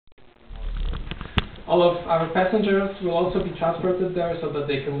All of our passengers will also be transported there so that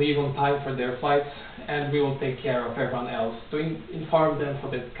they can leave on time for their flights, and we will take care of everyone else to inform them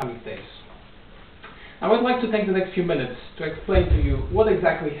for the coming days. I would like to take the next few minutes to explain to you what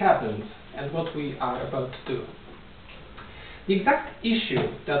exactly happened and what we are about to do. The exact issue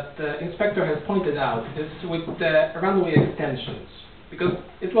that the inspector has pointed out is with the runway extensions, because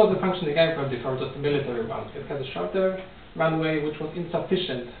it was a functioning airport before, just a military one. It had a shorter runway which was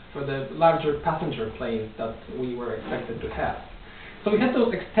insufficient for the larger passenger planes that we were expected to have. So we had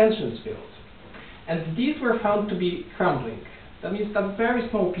those extensions built, and these were found to be crumbling. That means that very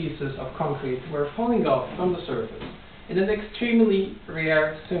small pieces of concrete were falling off from the surface. In an extremely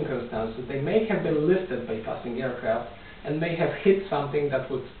rare circumstance, they may have been lifted by passing aircraft and may have hit something that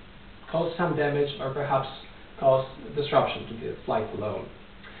would cause some damage or perhaps cause disruption to the flight alone.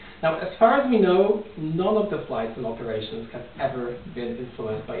 Now, as far as we know, none of the flights and operations have ever been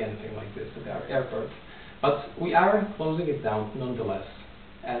influenced by anything like this at our airport, but we are closing it down nonetheless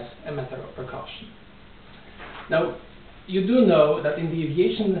as a matter of precaution. Now, you do know that in the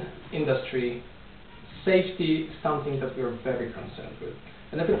aviation industry, safety is something that we are very concerned with.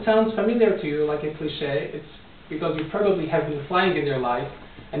 And if it sounds familiar to you, like a cliche, it's because you probably have been flying in your life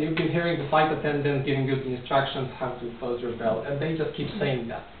and you've been hearing the flight attendant giving you the instructions how to close your bell, and they just keep saying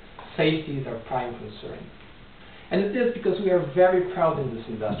that. Safety is our prime concern. And it is because we are very proud in this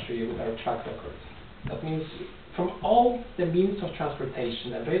industry with our track record. That means from all the means of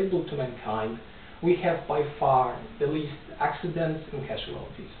transportation available to mankind, we have by far the least accidents and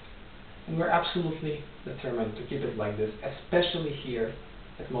casualties. And we're absolutely determined to keep it like this, especially here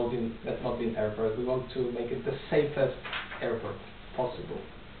at Modlin Airport. We want to make it the safest airport possible.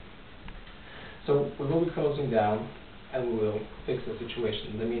 So we will be closing down, and we will fix the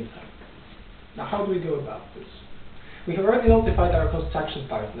situation in the meantime. Now, how do we go about this? We have already notified our construction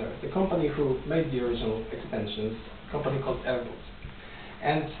partner, the company who made the original extensions, a company called ALB.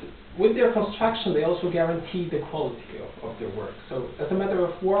 And with their construction, they also guarantee the quality of their work. So as a matter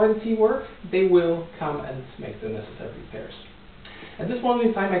of warranty work, they will come and make the necessary repairs. At this moment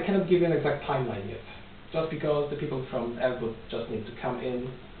in time, I cannot give you an exact timeline yet, just because the people from ALB just need to come in,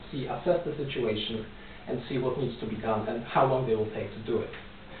 assess the situation, and see what needs to be done and how long they will take to do it.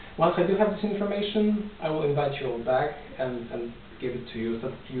 Once I do have this information, I will invite you all back and give it to you so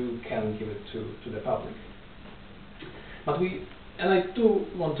that you can give it to the public. But I do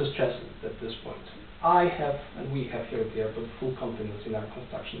want to stress at this point, I have, and we have here at the airport, full confidence in our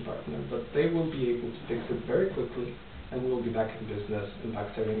construction partner that they will be able to fix it very quickly, and we will be back in business and back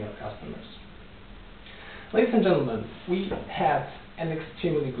serving our customers. Ladies and gentlemen, we had an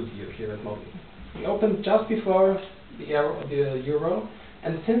extremely good year here at Modlin. We opened just before the Euro,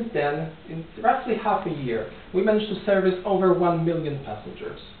 and since then, in roughly half a year, we managed to service over 1 million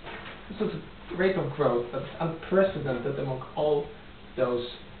passengers. This is a rate of growth that's unprecedented among all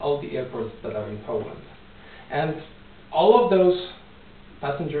the airports that are in Poland. And all of those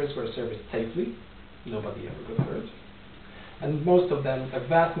passengers were serviced safely. Nobody ever got hurt. And most of them, a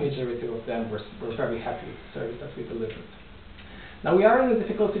vast majority of them, were very happy with the service that we delivered. Now, we are in a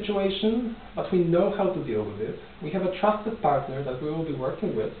difficult situation, but we know how to deal with it. We have a trusted partner that we will be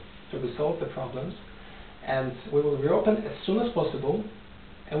working with to resolve the problems, and we will reopen as soon as possible,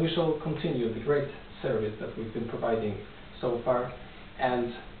 and we shall continue the great service that we've been providing so far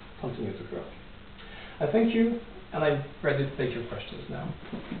and continue to grow. I thank you, and I'm ready to take your questions now.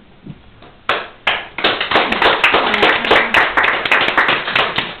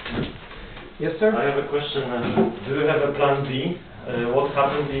 Yes, sir? I have a question. Do you have a plan B? What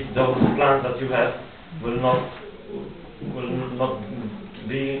happens if those plans that you have will not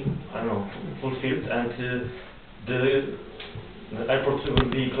be, I don't know, fulfilled, and the airport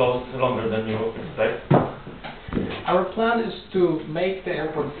will be closed longer than you expect? Our plan is to make the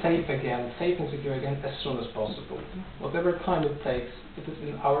airport safe again, safe and secure again, as soon as possible. Whatever time it takes, it is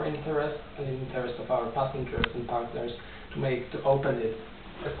in our interest and in the interest of our passengers and partners to open it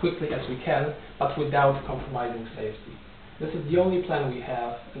as quickly as we can, but without compromising safety. This is the only plan we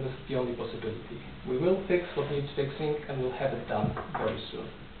have, and this is the only possibility. We will fix what needs fixing, and we'll have it done very soon.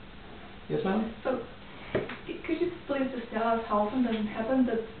 Yes, ma'am? So, could you please just tell us how often does it happen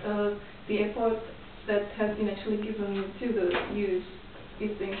that the airport that has been actually given to the use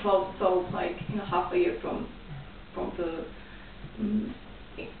is being closed, so like half a year from the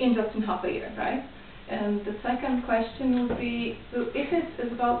in half a year, right? And the second question would be, so if it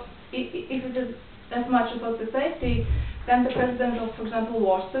is as much about the safety, then the president of, for example,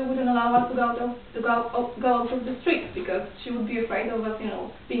 Warsaw wouldn't allow us to go out of the streets, because she would be afraid of us,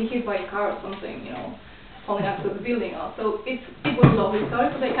 being hit by a car or something, falling out of the building. So it was a lovely story,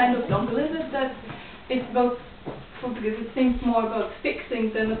 but I kind of don't believe it, that it's about because it seems more about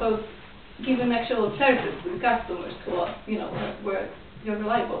fixing than about giving actual service to the customers who are, where you're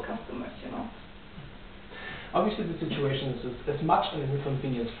reliable customers, Obviously, the situation is as much an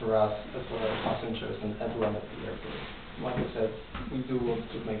inconvenience for us as for our passengers and everyone at the airport. Like I said, we do want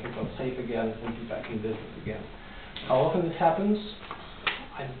to make it safe again and be back in business again. How often it happens,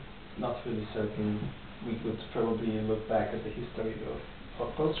 I'm not really certain. We could probably look back at the history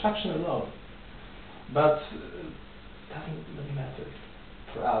of construction alone. But it doesn't really matter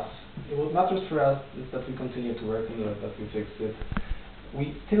for us. What matters for us is that we continue to work on it, that we fix it.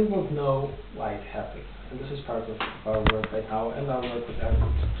 We still won't know why it happened. And this is part of our work right now and our work with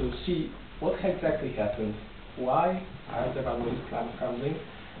airports to see what exactly happened, why are the runways crumbling,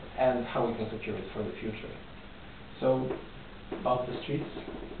 and how we can secure it for the future. So, about the streets,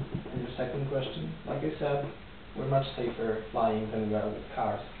 and your second question, like I said, we're much safer flying than we are with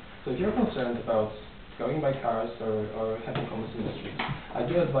cars. So if you're concerned about going by cars or having comments in the street, I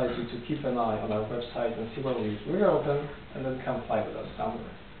do advise you to keep an eye on our website and see when we're open, and then come fly with us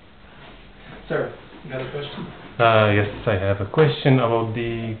somewhere. Sir, you have a question? Yes, I have a question about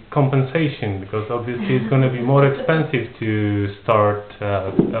the compensation, because obviously it's going to be more expensive to start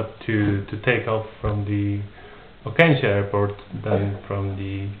to take off from the Okęcie Airport than from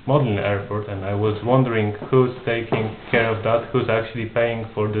the Modlin Airport, and I was wondering who's taking care of that, who's actually paying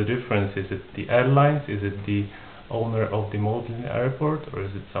for the difference. Is it the airlines, is it the owner of the Modlin Airport, or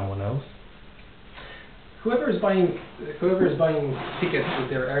is it someone else? Whoever is buying tickets with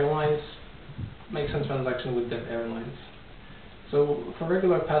their airlines makes a transaction with their airlines. So for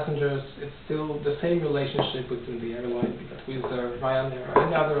regular passengers, it's still the same relationship between the airline, that we reserve Ryanair or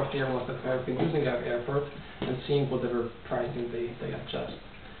any other of the airlines that have been using our airport and seeing whatever pricing they adjust.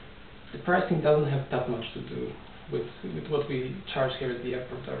 The pricing doesn't have that much to do with what we charge here at the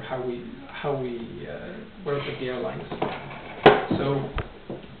airport or how we work with the airlines. So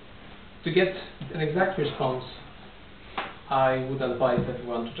to get an exact response, I would advise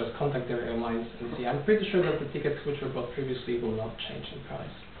everyone to just contact their airlines and see. I'm pretty sure that the tickets which were bought previously will not change in price.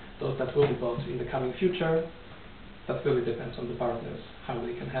 Those that will be bought in the coming future, that really depends on the partners, how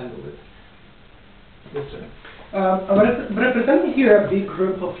they can handle it. Yes, sir. I'm representing here a big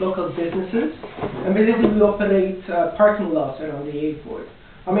group of local businesses, and basically we operate parking lots around the airport.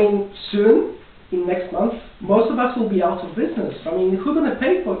 I mean, soon, in next month, most of us will be out of business. I mean, who's going to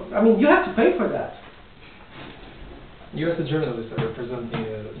pay for it? I mean, you have to pay for that. You as a journalist are representing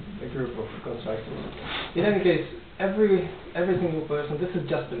a group of constructors. In any case, every single person, this has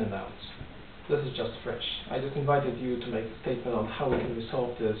just been announced. This is just fresh. I just invited you to make a statement on how we can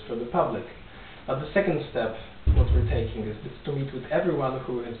resolve this for the public. But the second step, what we're taking is to meet with everyone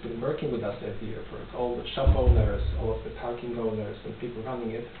who has been working with us at the airport, all the shop owners, all of the parking owners and people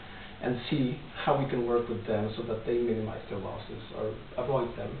running it, and see how we can work with them so that they minimize their losses or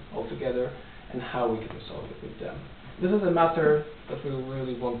avoid them altogether, and how we can resolve it with them. This is a matter that we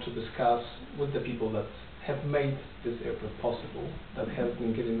really want to discuss with the people that have made this airport possible, that have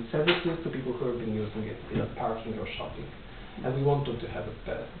been giving services to people who have been using it, be it parking or shopping. And we want them to have a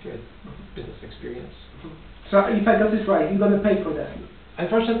great business experience. So if I got this right, you're going to pay for that?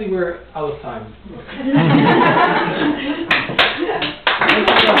 Unfortunately, we're out of time.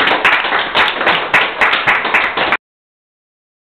 Thank you.